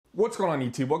What's going on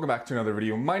YouTube? Welcome back to another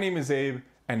video. My name is Abe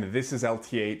and this is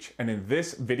LTH, and in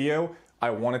this video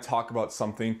I want to talk about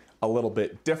something a little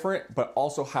bit different but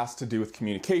also has to do with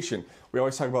communication. We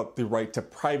always talk about the right to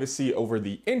privacy over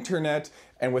the internet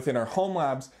and within our home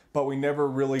labs, but we never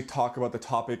really talk about the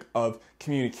topic of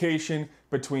communication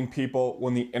between people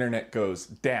when the internet goes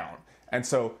down. And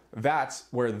so that's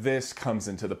where this comes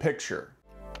into the picture.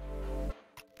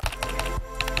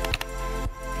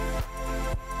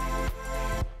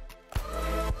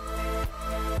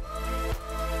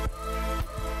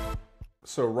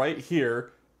 So right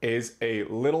here is a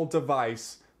little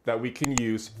device that we can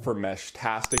use for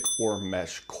Meshtastic or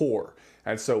Meshcore.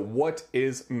 And so what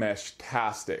is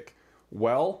Meshtastic?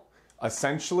 Well,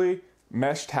 essentially,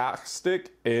 Meshtastic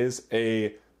is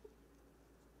a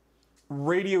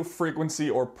radio frequency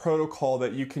or protocol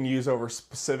that you can use over a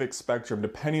specific spectrum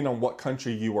depending on what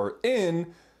country you are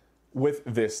in with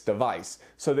this device.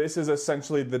 So this is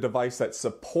essentially the device that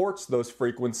supports those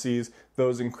frequencies,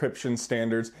 those encryption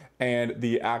standards, and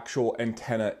the actual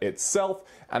antenna itself.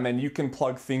 And then you can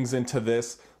plug things into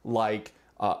this like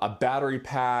a battery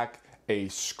pack, a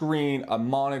screen, a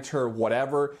monitor,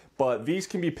 whatever, but these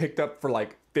can be picked up for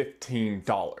like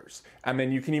 $15. And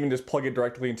then you can even just plug it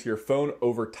directly into your phone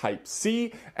over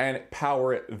Type-C and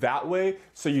power it that way.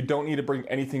 So you don't need to bring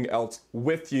anything else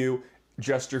with you,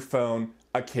 just your phone,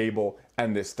 a cable,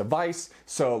 and this device.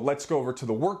 So let's go over to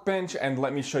the workbench and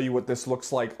let me show you what this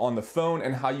looks like on the phone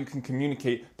and how you can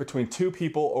communicate between two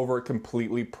people over a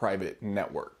completely private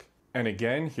network. And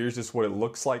again, here's just what it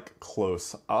looks like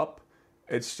close up.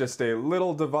 It's just a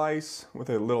little device with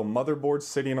a little motherboard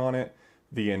sitting on it,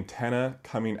 the antenna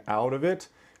coming out of it,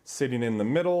 sitting in the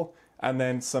middle, and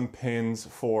then some pins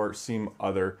for some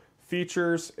other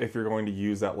features if you're going to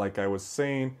use that, like I was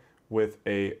saying, with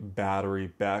a battery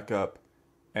backup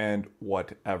and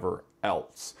whatever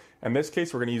else. In this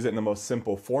case, we're going to use it in the most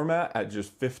simple format at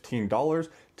just $15,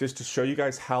 just to show you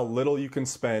guys how little you can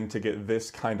spend to get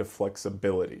this kind of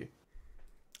flexibility.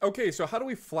 Okay, so how do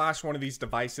we flash one of these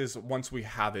devices once we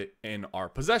have it in our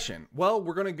possession? Well,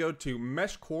 we're going to go to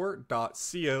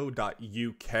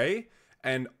meshcore.co.uk,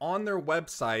 and on their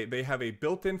website, they have a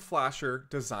built-in flasher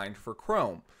designed for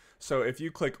Chrome. So if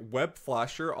you click Web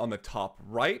Flasher on the top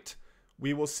right,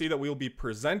 we will see that we will be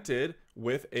presented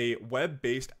with a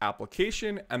web-based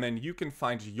application, and then you can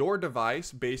find your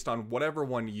device based on whatever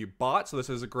one you bought. So this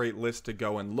is a great list to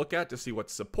go and look at to see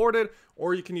what's supported,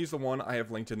 or you can use the one I have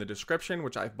linked in the description,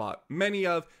 which I've bought many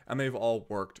of, and they've all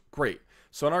worked great.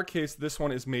 So in our case, this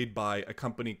one is made by a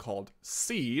company called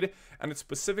Seed, and it's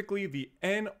specifically the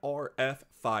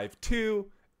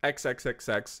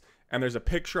NRF52XXXX, and there's a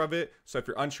picture of it. So if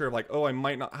you're unsure of like, oh, I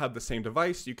might not have the same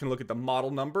device, you can look at the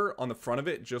model number on the front of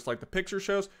it, just like the picture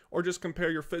shows, or just compare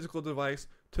your physical device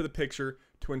to the picture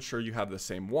to ensure you have the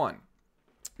same one.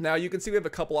 Now you can see we have a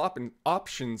couple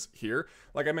options here.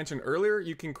 Like I mentioned earlier,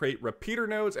 you can create repeater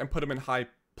nodes and put them in high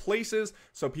places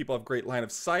so people have great line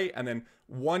of sight, and then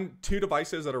two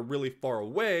devices that are really far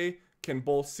away can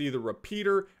both see the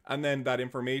repeater, and then that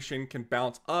information can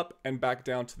bounce up and back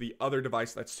down to the other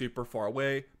device that's super far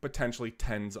away, potentially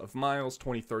tens of miles,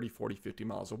 20, 30, 40, 50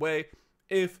 miles away,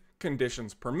 if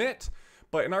conditions permit.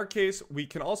 But in our case, we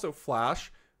can also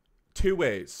flash two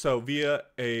ways. So via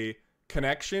a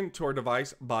connection to our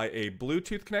device by a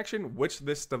Bluetooth connection, which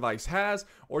this device has,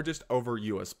 or just over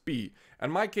USB. In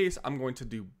my case, I'm going to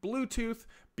do Bluetooth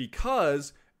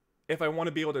because if I want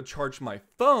to be able to charge my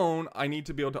phone, I need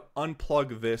to be able to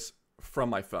unplug this from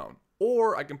my phone.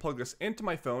 Or I can plug this into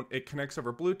my phone, it connects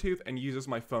over Bluetooth and uses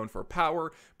my phone for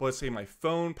power. But let's say my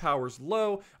phone power's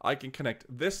low, I can connect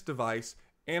this device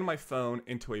and my phone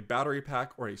into a battery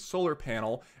pack or a solar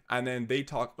panel, and then they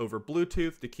talk over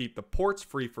Bluetooth to keep the ports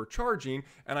free for charging,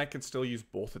 and I can still use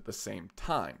both at the same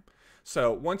time.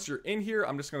 So once you're in here,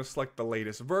 I'm just going to select the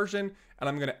latest version, and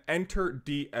I'm going to enter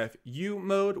DFU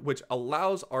mode, which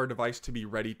allows our device to be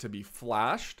ready to be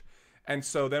flashed. And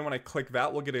so then when I click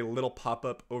that, we'll get a little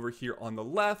pop-up over here on the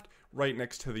left, right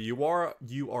next to the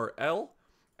URL,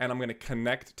 and I'm going to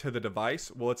connect to the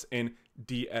device. Well, it's in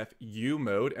DFU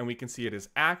mode, and we can see it is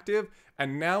active.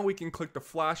 And now we can click the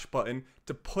flash button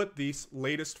to put this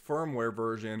latest firmware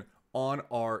version on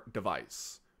our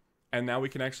device. And now we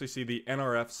can actually see the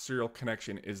NRF serial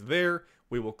connection is there.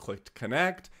 We will click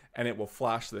connect and it will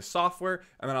flash this software,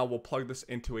 and then I will plug this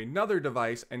into another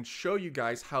device and show you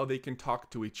guys how they can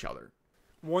talk to each other.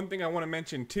 One thing I want to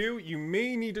mention too, you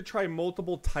may need to try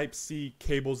multiple Type-C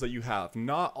cables that you have.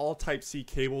 Not all Type-C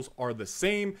cables are the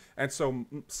same, and so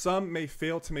some may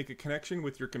fail to make a connection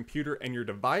with your computer and your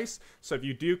device. So if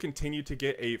you do continue to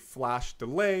get a flash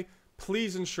delay,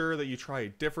 please ensure that you try a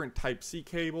different Type-C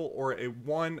cable, or a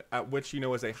one at which you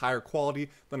know is a higher quality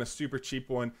than a super cheap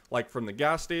one like from the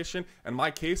gas station. In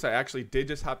my case, I actually did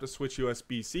just have to switch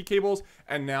USB-C cables,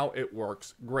 and now it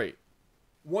works great.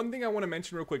 One thing I want to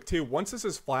mention real quick too, once this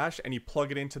is flash and you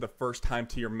plug it into the first time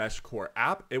to your Meshcore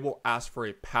app, it will ask for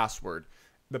a password.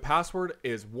 The password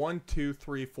is 1, 2,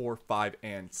 3, 4, 5,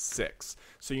 and 6.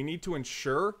 So you need to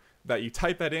ensure that you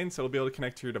type that in so it'll be able to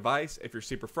connect to your device. If you're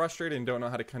super frustrated and don't know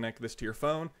how to connect this to your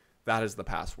phone, that is the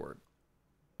password.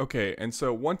 Okay, and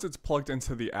so once it's plugged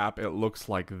into the app, it looks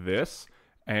like this.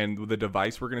 And the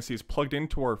device we're going to see is plugged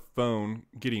into our phone,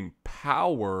 getting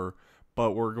power,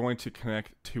 but we're going to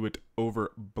connect to it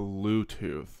over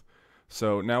Bluetooth.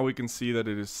 So now we can see that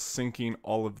it is syncing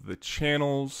all of the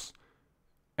channels,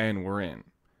 and we're in.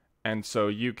 And so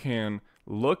you can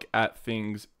look at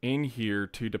things in here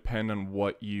to depend on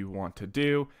what you want to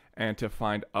do, and to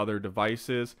find other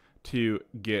devices to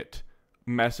get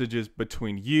messages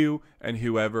between you and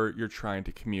whoever you're trying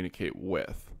to communicate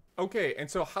with. Okay, and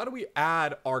so how do we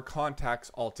add our contacts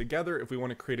all together if we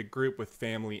want to create a group with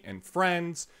family and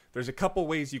friends? There's a couple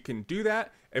ways you can do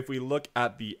that. If we look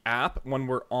at the app, when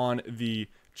we're on the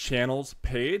channels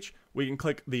page, we can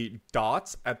click the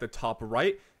dots at the top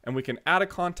right, and we can add a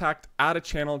contact, add a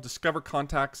channel, discover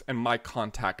contacts, and my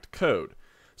contact code.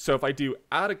 So if I do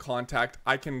add a contact,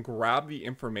 I can grab the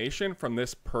information from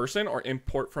this person or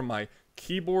import from my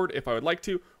keyboard if I would like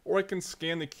to, or I can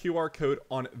scan the QR code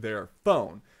on their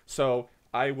phone. So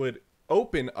I would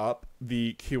open up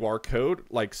the QR code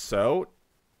like so,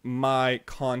 my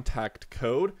contact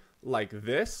code like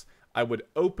this. I would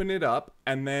open it up,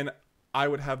 and then I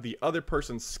would have the other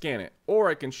person scan it. Or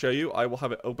I can show you, I will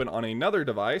have it open on another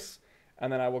device,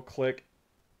 and then I will click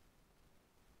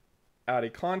add a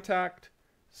contact,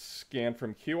 scan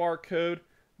from QR code.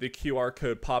 The QR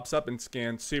code pops up and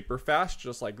scans super fast,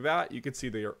 just like that. You can see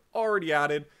they are already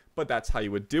added, but that's how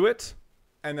you would do it.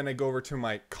 And then I go over to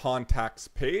my contacts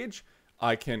page.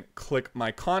 I can click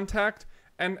my contact,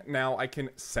 and now I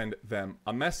can send them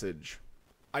a message.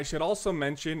 I should also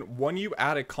mention, when you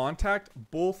add a contact,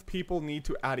 both people need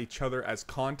to add each other as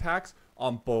contacts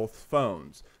on both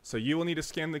phones. So you will need to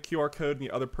scan the QR code, and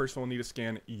the other person will need to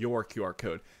scan your QR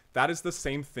code. That is the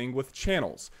same thing with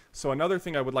channels. So another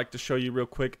thing I would like to show you real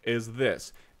quick is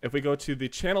this. If we go to the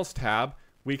channels tab,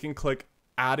 we can click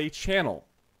add a channel.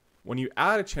 When you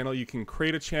add a channel, you can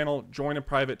create a channel, join a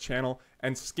private channel,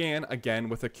 and scan again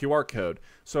with a QR code.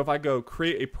 So if I go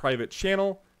create a private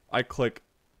channel, I click,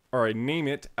 or I name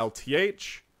it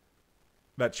LTH.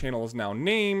 That channel is now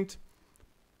named.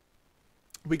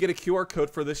 We get a QR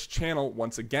code for this channel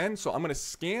once again. So I'm going to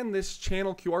scan this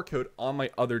channel QR code on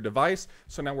my other device.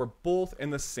 So now we're both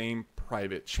in the same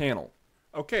private channel.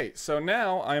 Okay, so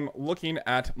now I'm looking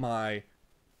at my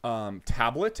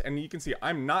tablet, and you can see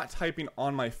I'm not typing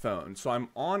on my phone. So I'm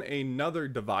on another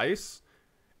device,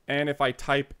 and if I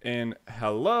type in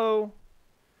hello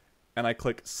and I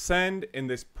click send in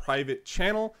this private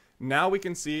channel, now we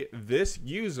can see this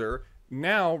user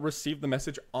now received the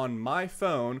message on my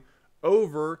phone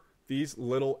over these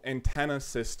little antenna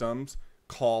systems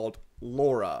called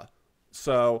LoRa.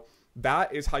 So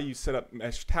that is how you set up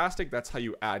Meshtastic. That's how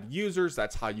you add users.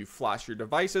 That's how you flash your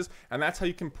devices. And that's how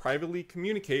you can privately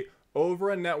communicate over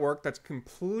a network that's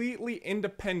completely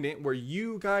independent, where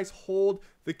you guys hold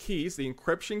the keys, the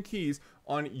encryption keys,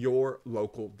 on your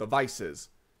local devices.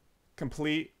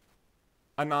 Complete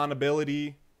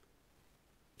anonymity,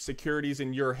 security's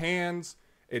in your hands.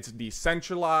 It's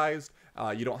decentralized.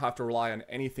 You don't have to rely on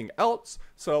anything else.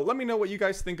 So let me know what you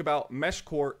guys think about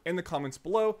Meshcore in the comments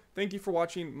below. Thank you for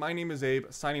watching. My name is Abe,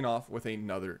 signing off with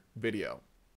another video.